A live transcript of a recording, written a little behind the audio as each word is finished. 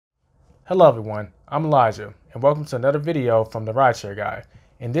Hello everyone, I'm Elijah and welcome to another video from the Rideshare Guy.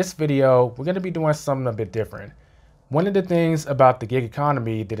 In this video, we're going to be doing something a bit different. One of the things about the gig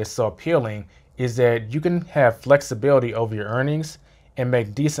economy that is so appealing is that you can have flexibility over your earnings and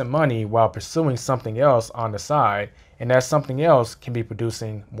make decent money while pursuing something else on the side, and that something else can be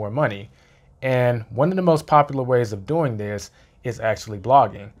producing more money. And one of the most popular ways of doing this is actually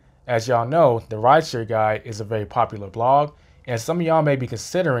blogging. As y'all know, the Rideshare Guy is a very popular blog, and some of y'all may be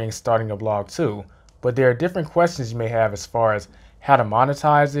considering starting a blog too. But there are different questions you may have as far as how to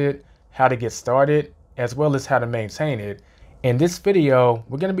monetize it, how to get started, as well as how to maintain it. In this video,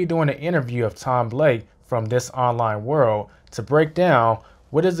 we're going to be doing an interview of Tom Blake from This Online World to break down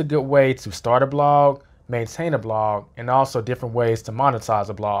what is a good way to start a blog, maintain a blog, and also different ways to monetize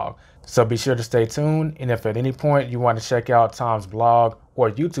a blog. So be sure to stay tuned, and if at any point you want to check out Tom's blog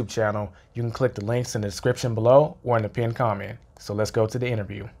or YouTube channel, you can click the links in the description below or in the pinned comment. So let's go to the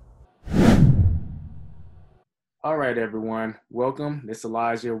interview. All right, everyone. Welcome. This is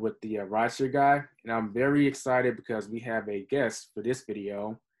Elijah with the Rideshare Guy, and I'm very excited because we have a guest for this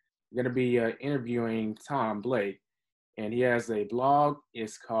video. We're going to be interviewing Tom Blake, and he has a blog.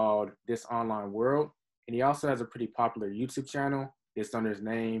 It's called This Online World, and he also has a pretty popular YouTube channel. It's under his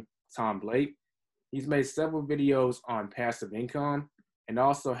name, Tom Blake. He's made several videos on passive income and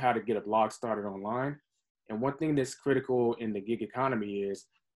also how to get a blog started online. And one thing that's critical in the gig economy is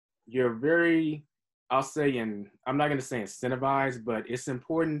you're very, I'll say, and I'm not going to say incentivized, but it's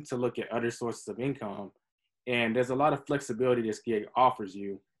important to look at other sources of income. And there's a lot of flexibility this gig offers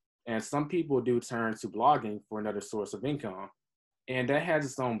you. And some people do turn to blogging for another source of income. And that has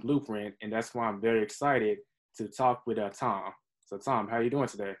its own blueprint. And that's why I'm very excited to talk with Tom. So Tom, how are you doing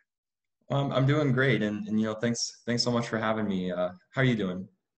today? I'm doing great, and thanks so much for having me. How are you doing?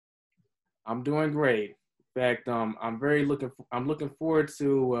 I'm doing great. In fact, I'm looking forward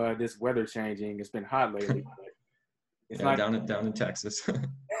to this weather changing. It's been hot lately, but it's Yeah, nice. down in Texas.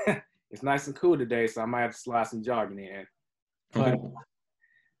 It's nice and cool today, so I might have to slide some jogging in. But Oh,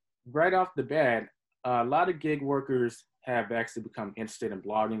 right off the bat, a lot of gig workers have actually become interested in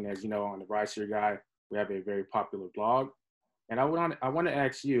blogging. As you know, on the Rideshare Guy, we have a very popular blog. And I want to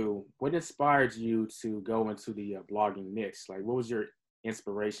ask you, what inspired you to go into the blogging niche? Like, what was your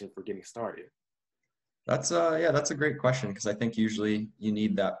inspiration for getting started? that's a great question because I think usually you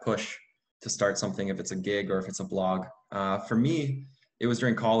need that push to start something if it's a gig or if it's a blog. For me, it was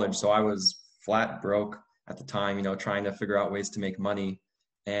during college, so I was flat broke at the time, trying to figure out ways to make money,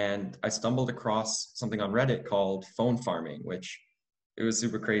 and I stumbled across something on Reddit called phone farming, which it was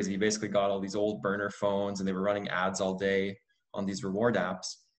super crazy. You basically got all these old burner phones and they were running ads all day on these reward apps,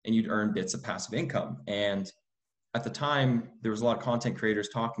 and you'd earn bits of passive income. And at the time, there was a lot of content creators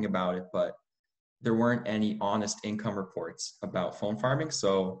talking about it, but there weren't any honest income reports about phone farming.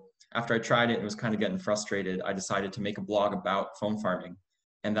 So after I tried it and was kind of getting frustrated, I decided to make a blog about phone farming.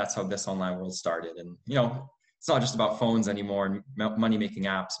 And that's how This Online World started. And, it's not just about phones anymore and money making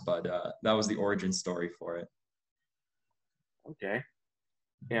apps, but that was the origin story for it. Okay.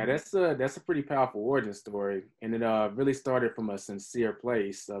 Yeah, that's a pretty powerful origin story, and it really started from a sincere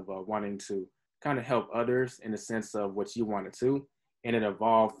place of wanting to kind of help others in the sense of what you wanted to, and it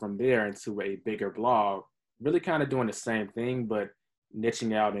evolved from there into a bigger blog, really kind of doing the same thing but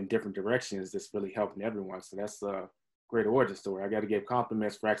niching out in different directions. That's really helping everyone. So that's a great origin story. I got to give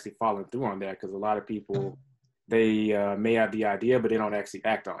compliments for actually following through on that because a lot of people they may have the idea but they don't actually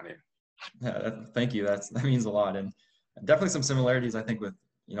act on it. Yeah, thank you. That means a lot. And definitely some similarities, I think, with,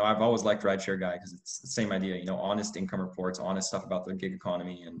 I've always liked Rideshare Guy because it's the same idea, honest income reports, honest stuff about the gig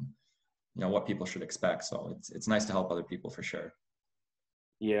economy and, what people should expect. So it's nice to help other people for sure.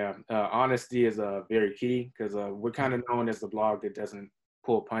 Yeah, honesty is very key because we're kind of known as the blog that doesn't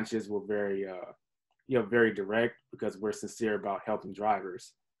pull punches. We're very, very direct because we're sincere about helping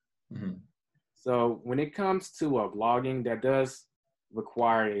drivers. Hmm. So when it comes to blogging, that does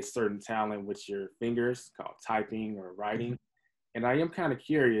require a certain talent with your fingers called typing or writing. And I am kind of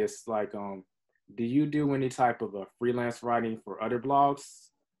curious, like, do you do any type of freelance writing for other blogs?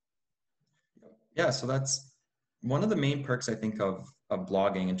 Yeah, so that's one of the main perks I think of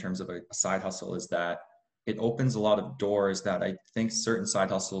blogging in terms of a side hustle is that it opens a lot of doors that I think certain side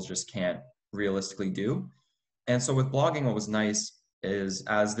hustles just can't realistically do. And so with blogging, what was nice is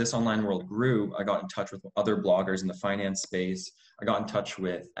as This Online World grew, I got in touch with other bloggers in the finance space. I got in touch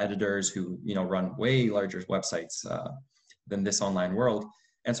with editors who, run way larger websites than This Online World.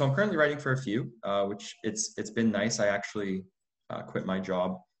 And so I'm currently writing for a few, which it's been nice. I actually quit my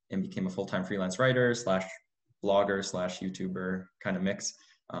job and became a full-time freelance writer slash blogger slash YouTuber kind of mix.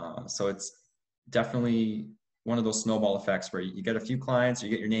 So it's definitely one of those snowball effects where you get a few clients, you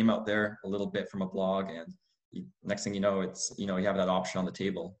get your name out there a little bit from a blog, and next thing you know, it's, you have that option on the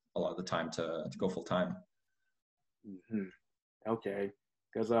table a lot of the time to go full time. Hmm. Okay.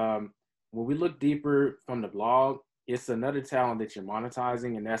 Because when we look deeper from the blog, it's another talent that you're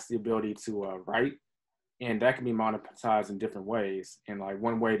monetizing, and that's the ability to write. And that can be monetized in different ways. And like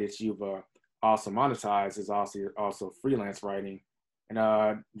one way that you've also monetized is also freelance writing.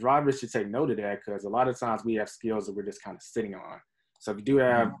 And drivers should take note of that, because a lot of times we have skills that we're just kind of sitting on. So if you do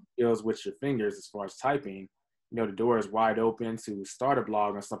have skills with your fingers as far as typing, the door is wide open to start a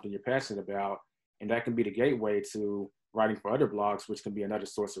blog on something you're passionate about. And that can be the gateway to writing for other blogs, which can be another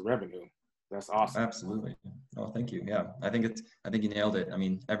source of revenue. That's awesome. Absolutely. Oh, thank you. Yeah, I think you nailed it. I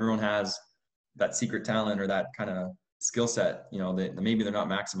mean, everyone has that secret talent or that kind of skill set, that maybe they're not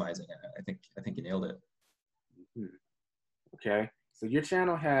maximizing it. I think you nailed it. Okay. So your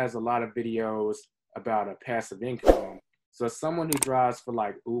channel has a lot of videos about a passive income. So as someone who drives for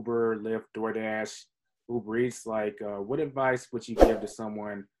like Uber, Lyft, Doordash, Uber Eats, like what advice would you give to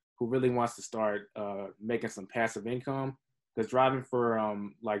someone who really wants to start making some passive income? Because driving for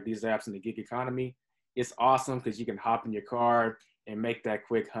like these apps in the gig economy, it's awesome because you can hop in your car and make that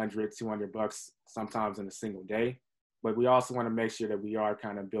quick 100, $200 sometimes in a single day. But we also want to make sure that we are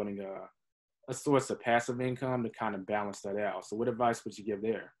kind of building a source of passive income to kind of balance that out. So what advice would you give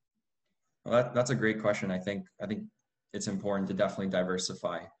there? Well, that's a great question. I think it's important to definitely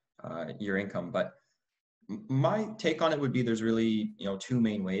diversify your income. But my take on it would be there's really, two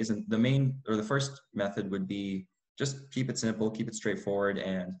main ways. And the first method would be just keep it simple, keep it straightforward,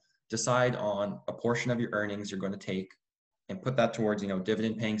 and decide on a portion of your earnings you're going to take and put that towards,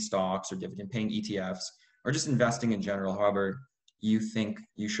 dividend paying stocks or dividend paying ETFs, or just investing in general, however you think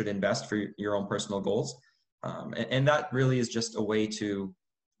you should invest for your own personal goals. And that really is just a way to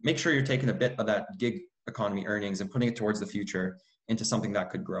make sure you're taking a bit of that gig economy earnings and putting it towards the future into something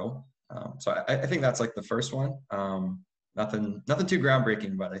that could grow. So I think that's like the first one. Nothing too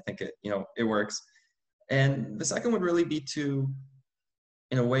groundbreaking, but I think it works. And the second would really be to,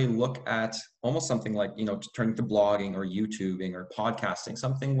 in a way, look at almost something like, turning to blogging or YouTubing or podcasting,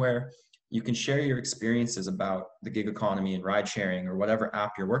 something where you can share your experiences about the gig economy and ride sharing or whatever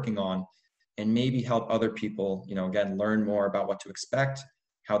app you're working on, and maybe help other people, again, learn more about what to expect,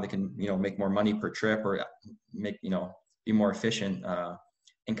 how they can, make more money per trip or make, be more efficient,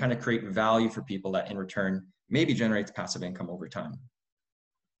 and kind of create value for people that in return maybe generates passive income over time.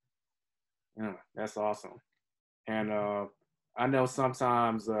 Yeah, that's awesome. And I know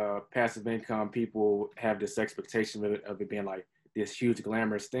sometimes passive income, people have this expectation of it being like this huge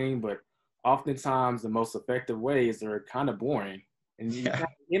glamorous thing, but oftentimes the most effective ways are kind of boring. And you kind of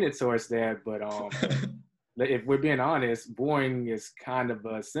get it towards that, but if we're being honest, boring is kind of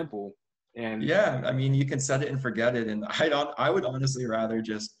simple. And yeah, I mean, you can set it and forget it. And I would honestly rather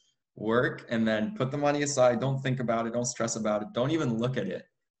just work and then put the money aside. Don't think about it. Don't stress about it. Don't even look at it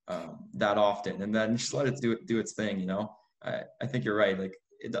that often, and then just let it do its thing. I think you're right. Like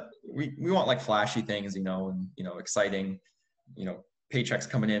we want like flashy things, and exciting, paychecks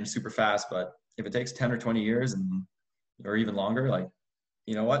coming in super fast. But if it takes 10 or 20 years or even longer, like,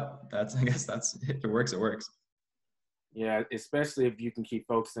 you know what? I guess if it works, it works. Yeah, especially if you can keep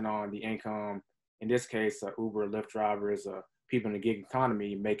focusing on the income. In this case, Uber, Lyft drivers, people in the gig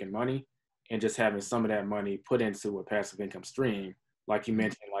economy making money, and just having some of that money put into a passive income stream, like you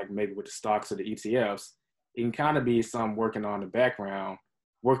mentioned, like maybe with the stocks or the ETFs. It can kind of be some working in the background,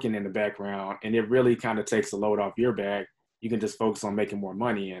 and it really kind of takes the load off your back. You can just focus on making more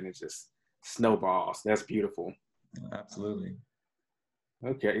money, and it just snowballs. That's beautiful. Absolutely.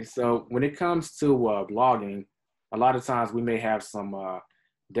 Okay, so when it comes to blogging, a lot of times we may have some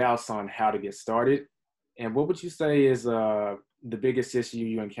doubts on how to get started. And what would you say is the biggest issue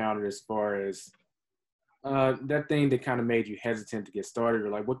you encountered as far as that thing that kind of made you hesitant to get started, or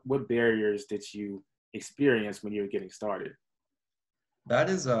like what barriers did you experience when you were getting started?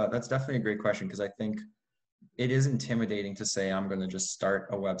 That's definitely a great question, because I think it is intimidating to say I'm going to just start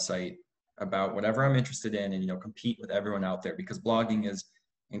a website about whatever I'm interested in and compete with everyone out there, because blogging is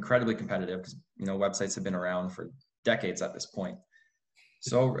incredibly competitive, because websites have been around for decades at this point.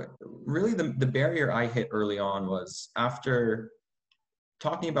 So really the barrier I hit early on was after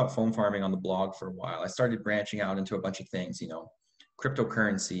talking about foam farming on the blog for a while. I started branching out into a bunch of things,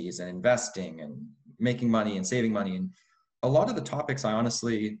 cryptocurrencies and investing and making money and saving money. And a lot of the topics I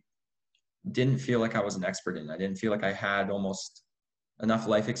honestly didn't feel like I was an expert in. I didn't feel like I had almost enough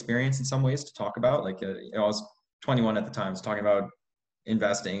life experience in some ways to talk about. Like, I was 21 at the time, was talking about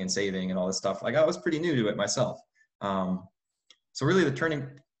investing and saving and all this stuff. Like, I was pretty new to it myself. So really the turning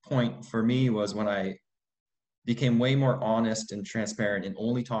point for me was when I became way more honest and transparent and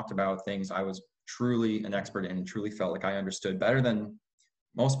only talked about things I was truly an expert in and truly felt like I understood better than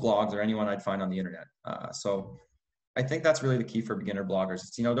most blogs or anyone I'd find on the internet. So I think that's really the key for beginner bloggers.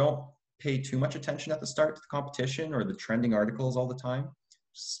 It's, don't pay too much attention at the start to the competition or the trending articles all the time.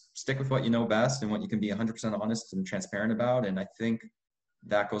 Just stick with what you know best and what you can be 100% honest and transparent about. And I think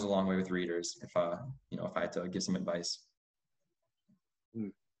that goes a long way with readers if I had to give some advice.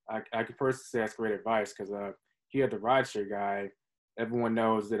 I could personally say that's great advice because here at the Rideshare Guy, everyone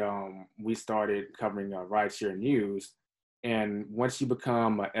knows that we started covering rideshare news. And once you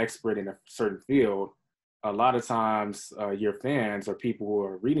become an expert in a certain field, a lot of times your fans or people who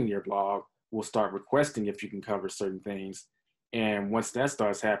are reading your blog will start requesting if you can cover certain things. And once that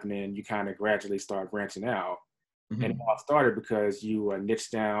starts happening, you kind of gradually start branching out. Mm-hmm. And it all started because you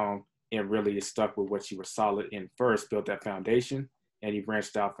niched down and really stuck with what you were solid in first, built that foundation, and you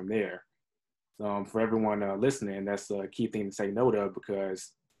branched out from there. So for everyone listening, that's a key thing to take note of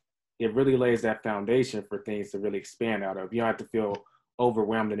because it really lays that foundation for things to really expand out of. You don't have to feel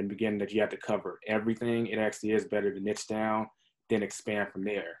overwhelmed in the beginning that you have to cover everything. It actually is better to niche down, then expand from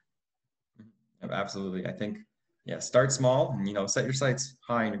there. Absolutely. I think, start small and, set your sights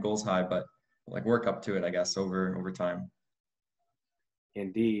high and your goals high, but like work up to it, I guess, over time.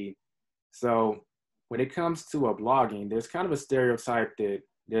 Indeed. So when it comes to blogging, there's kind of a stereotype that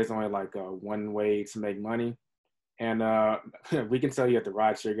there's only like one way to make money. And we can tell you at the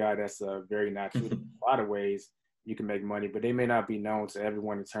Rideshare Guy, that's very not true. A lot of ways you can make money, but they may not be known to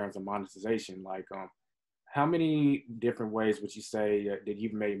everyone in terms of monetization. Like, how many different ways would you say that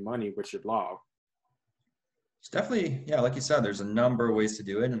you've made money with your blog? It's definitely, like you said, there's a number of ways to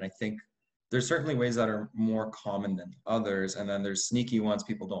do it. And I think there's certainly ways that are more common than others. And then there's sneaky ones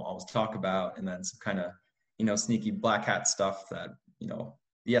people don't always talk about. And then some kind of, sneaky black hat stuff that,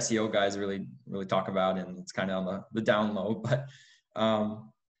 the SEO guys really, really talk about. And it's kind of on the down low. But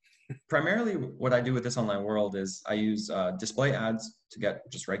primarily what I do with this online world is I use display ads to get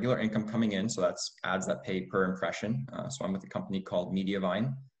just regular income coming in. So that's ads that pay per impression. So I'm with a company called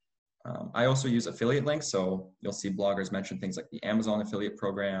Mediavine. I also use affiliate links. So you'll see bloggers mention things like the Amazon affiliate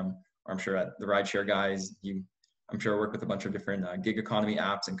program, or I'm sure at the Rideshare Guys, I'm sure work with a bunch of different gig economy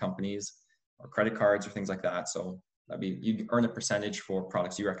apps and companies or credit cards or things like that. So you earn a percentage for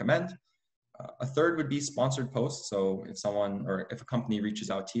products you recommend. A third would be sponsored posts. So if a company reaches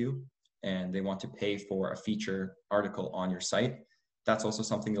out to you and they want to pay for a feature article on your site, that's also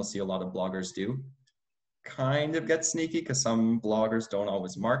something you'll see a lot of bloggers do. Kind of gets sneaky because some bloggers don't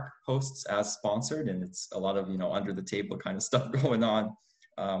always mark posts as sponsored, and it's a lot of under the table kind of stuff going on,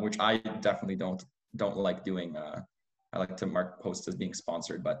 which I definitely don't like doing. I like to mark posts as being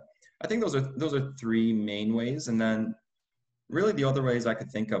sponsored, but I think those are three main ways. And then really the other ways I could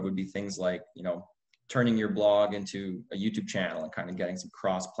think of would be things like, turning your blog into a YouTube channel and kind of getting some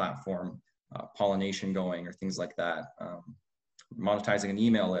cross-platform pollination going or things like that. Monetizing an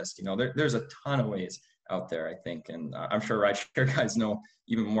email list, there's a ton of ways out there, I think. And I'm sure Rideshare guys know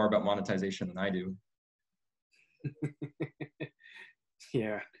even more about monetization than I do.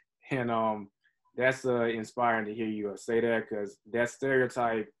 Yeah. And that's inspiring to hear you say that, because that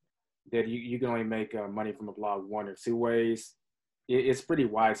stereotype that you can only make money from a blog one or two ways, it's pretty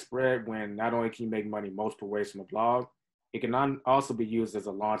widespread when not only can you make money multiple ways from a blog, it can also be used as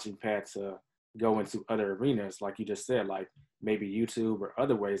a launching pad to go into other arenas, like you just said, like maybe YouTube or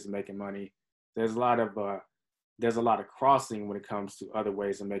other ways of making money. There's a lot of crossing when it comes to other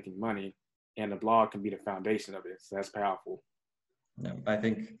ways of making money, and the blog can be the foundation of it. So that's powerful. Yeah, I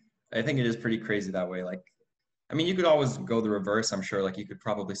think it is pretty crazy that way. Like, I mean, you could always go the reverse. I'm sure, like you could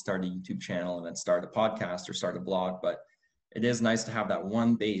probably start a YouTube channel and then start a podcast or start a blog, but it is nice to have that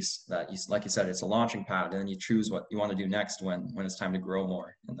one base that like you said, it's a launching pad, and then you choose what you want to do next when it's time to grow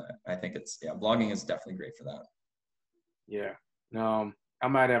more. And I think blogging is definitely great for that. Yeah. I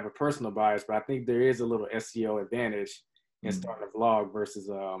might have a personal bias, but I think there is a little SEO advantage in starting a vlog versus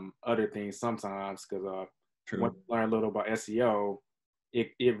other things sometimes, because once you learn a little about SEO,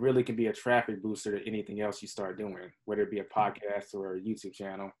 it really can be a traffic booster to anything else you start doing, whether it be a podcast or a YouTube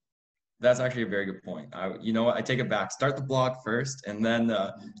channel. That's actually a very good point. I take it back. Start the blog first, and then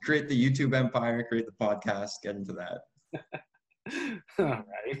create the YouTube empire, create the podcast, get into that. All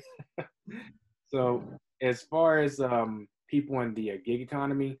right. So as far as people in the gig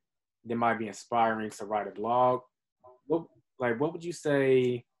economy that might be inspiring to write a blog, what would you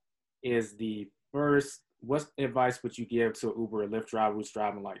say is what advice would you give to an Uber or Lyft driver who's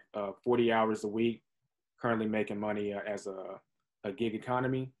driving like 40 hours a week, currently making money as a gig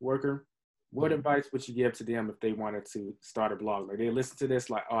economy worker? What advice would you give to them if they wanted to start a blog? Like, they listen to this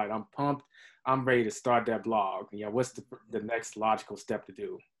like, all right, I'm pumped. I'm ready to start that blog? You know, what's the next logical step to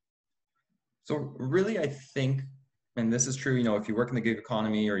do? So really, I think, and this is true, you know, if you work in the gig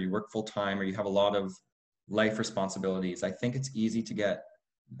economy or you work full time or you have a lot of life responsibilities, I think it's easy to get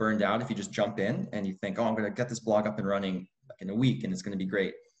burned out if you just jump in and you think, oh, I'm going to get this blog up and running like in a week and it's going to be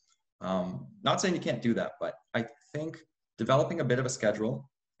great. Not saying you can't do that, but I think developing a bit of a schedule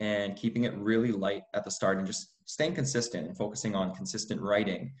and keeping it really light at the start and just staying consistent and focusing on consistent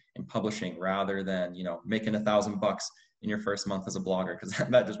writing and publishing rather than, you know, making $1,000 in your first month as a blogger, because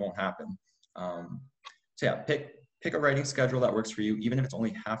that just won't happen. So yeah, pick a writing schedule that works for you, even if it's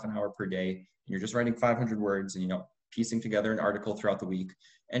only half an hour per day and you're just writing 500 words and, you know, piecing together an article throughout the week,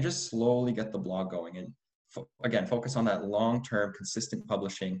 and just slowly get the blog going. And again, focus on that long-term consistent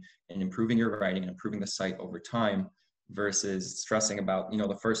publishing and improving your writing and improving the site over time versus stressing about, you know,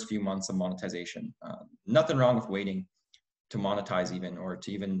 the first few months of monetization. Nothing wrong with waiting to monetize even, or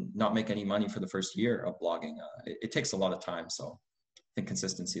to even not make any money for the first year of blogging. It takes a lot of time. So I think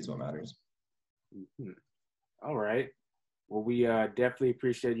consistency is what matters. Mm-hmm. All right. Well, we definitely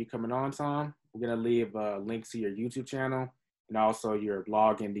appreciate you coming on, Tom. We're going to leave links to your YouTube channel and also your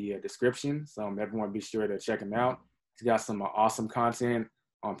blog in the description. So everyone be sure to check him out. He's got some awesome content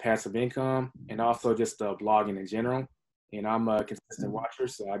on passive income and also just blogging in general. And I'm a consistent watcher,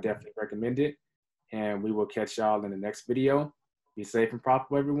 so I definitely recommend it. And we will catch y'all in the next video. Be safe and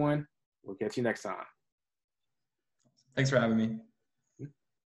profitable, everyone. We'll catch you next time. Thanks for having me.